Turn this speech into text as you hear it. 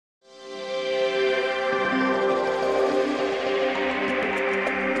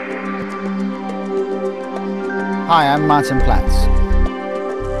Hi, I'm Martin Platts.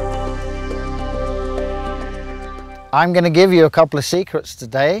 I'm going to give you a couple of secrets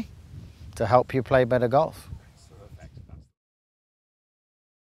today to help you play better golf.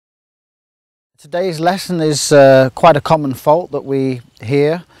 Today's lesson is quite a common fault that we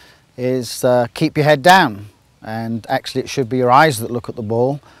hear is keep your head down, and actually it should be your eyes that look at the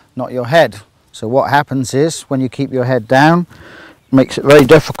ball, not your head. So what happens is when you keep your head down, it makes it very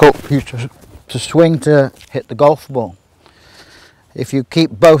difficult for you to swing to hit the golf ball. If you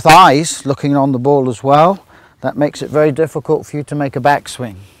keep both eyes looking on the ball as well, that makes it very difficult for you to make a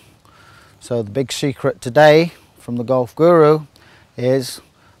backswing. So the big secret today from the Golf Guru is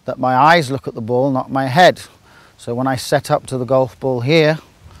that my eyes look at the ball, not my head. So when I set up to the golf ball here,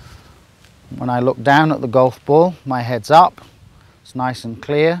 when I look down at the golf ball, my head's up, it's nice and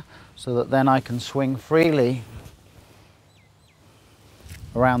clear, so that then I can swing freely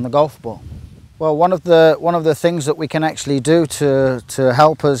around the golf ball. Well, one of the things that we can actually do to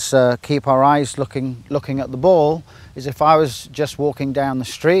help us keep our eyes looking at the ball is if I was just walking down the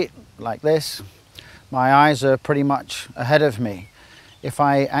street like this, my eyes are pretty much ahead of me. If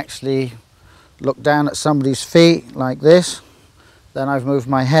I actually look down at somebody's feet like this, then I've moved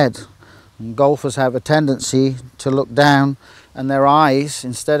my head. And golfers have a tendency to look down and their eyes,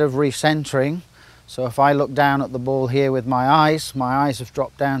 instead of recentering, so if I look down at the ball here with my eyes have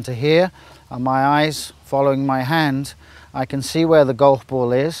dropped down to here, and my eyes following my hand, I can see where the golf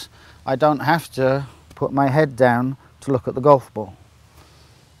ball is. I don't have to put my head down to look at the golf ball.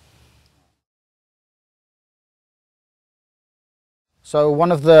 So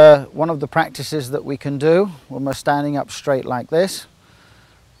one of the practices that we can do when we're standing up straight like this,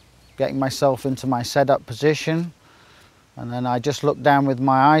 getting myself into my setup position, and then I just look down with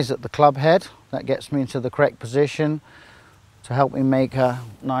my eyes at the club head. That gets me into the correct position to help me make a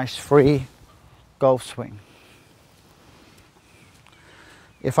nice free golf swing.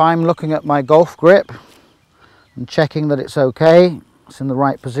 If I'm looking at my golf grip and checking that it's okay, it's in the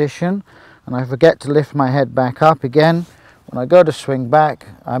right position, and I forget to lift my head back up again, when I go to swing back,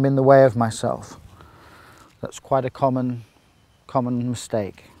 I'm in the way of myself. That's quite a common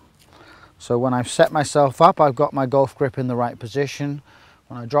mistake. So when I've set myself up, I've got my golf grip in the right position.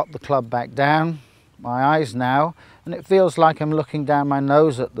 When I drop the club back down, my eyes now, and it feels like I'm looking down my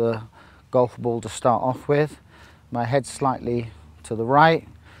nose at the golf ball to start off with. My head slightly to the right,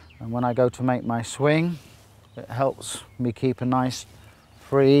 and when I go to make my swing, it helps me keep a nice,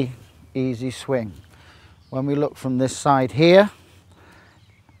 free, easy swing. When we look from this side here,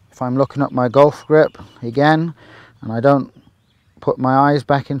 if I'm looking at my golf grip again, and I don't put my eyes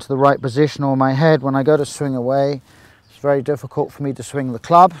back into the right position or my head, when I go to swing away, it's very difficult for me to swing the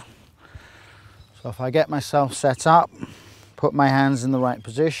club. So if I get myself set up, put my hands in the right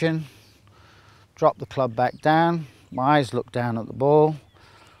position, drop the club back down, my eyes look down at the ball,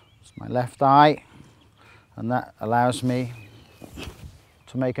 it's my left eye, and that allows me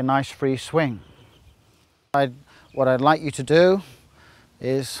to make a nice free swing. What I'd like you to do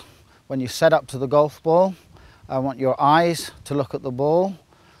is, when you set up to the golf ball, I want your eyes to look at the ball,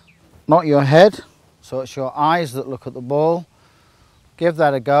 not your head, so it's your eyes that look at the ball. Give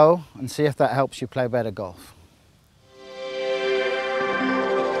that a go and see if that helps you play better golf.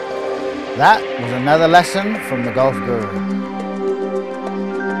 That was another lesson from the Golf Guru.